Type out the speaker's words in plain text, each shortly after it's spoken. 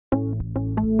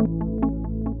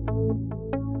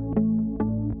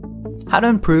How to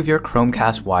improve your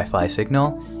Chromecast Wi-Fi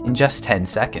signal in just 10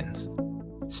 seconds.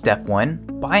 Step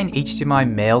 1. Buy an HDMI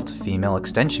male to female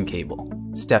extension cable.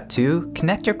 Step 2.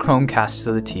 Connect your Chromecast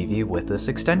to the TV with this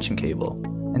extension cable.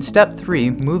 And Step 3.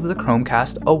 Move the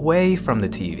Chromecast away from the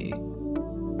TV.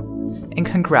 And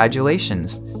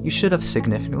congratulations, you should have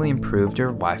significantly improved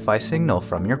your Wi-Fi signal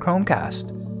from your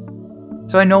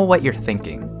Chromecast. So I know what you're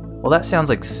thinking. Well, that sounds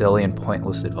like silly and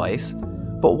pointless advice,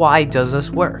 but why does this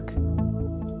work?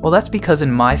 Well, that's because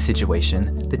in my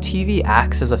situation, the TV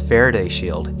acts as a Faraday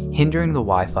shield, hindering the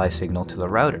Wi-Fi signal to the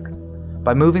router.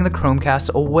 By moving the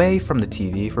Chromecast away from the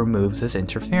TV removes this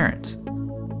interference.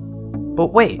 But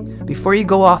wait, before you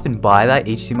go off and buy that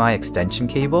HDMI extension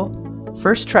cable,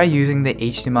 first try using the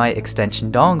HDMI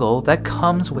extension dongle that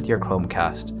comes with your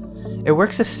Chromecast. It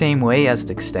works the same way as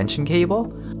the extension cable,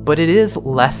 but it is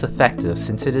less effective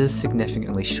since it is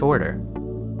significantly shorter.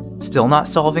 Still not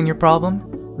solving your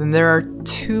problem? Then there are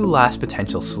two last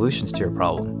potential solutions to your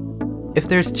problem. If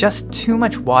there's just too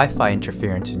much Wi-Fi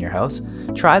interference in your house,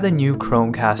 try the new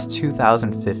Chromecast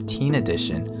 2015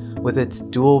 edition with its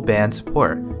dual band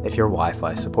support if your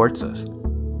Wi-Fi supports this.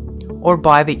 Or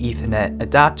buy the Ethernet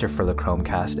adapter for the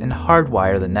Chromecast and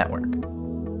hardwire the network.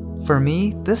 For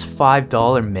me, this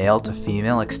 $5 male to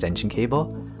female extension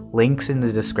cable, links in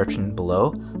the description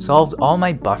below, solved all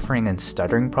my buffering and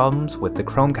stuttering problems with the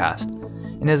Chromecast,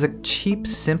 and is a cheap,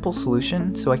 simple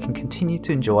solution so I can continue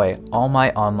to enjoy all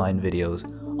my online videos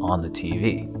on the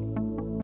TV.